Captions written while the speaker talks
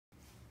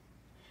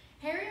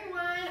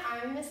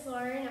I'm Miss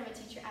Lauren. I'm a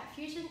teacher at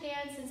Fusion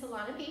Dance in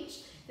Solana Beach.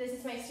 This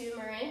is my student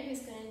Marin,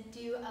 who's going to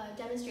do a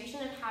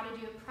demonstration of how to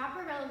do a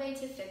proper releve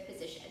to fifth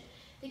position.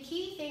 The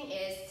key thing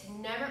is to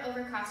never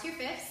overcross your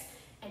fifths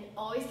and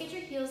always get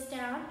your heels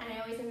down. And I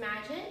always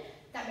imagine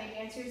that my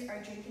dancers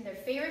are drinking their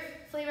favorite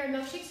flavor of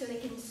milkshake so they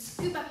can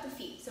scoop up the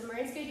feet. So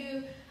Marin's going to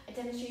do a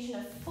demonstration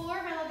of 4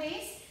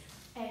 releves,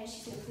 and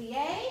she's going to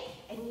plie,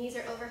 and knees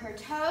are over her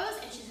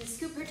toes, and she's going to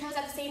scoop her toes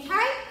at the same time,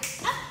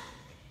 up.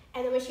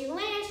 And then when she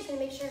lands, she's going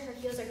to make sure her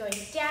heels are going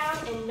down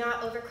and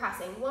not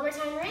overcrossing. One more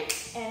time, Marin,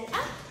 and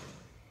up,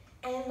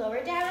 and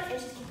lower down,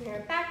 and she's keeping her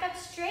back up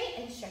straight,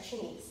 and stretch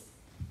your knees.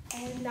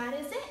 And that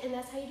is it, and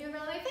that's how you do a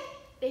releve.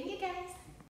 Thank you, guys.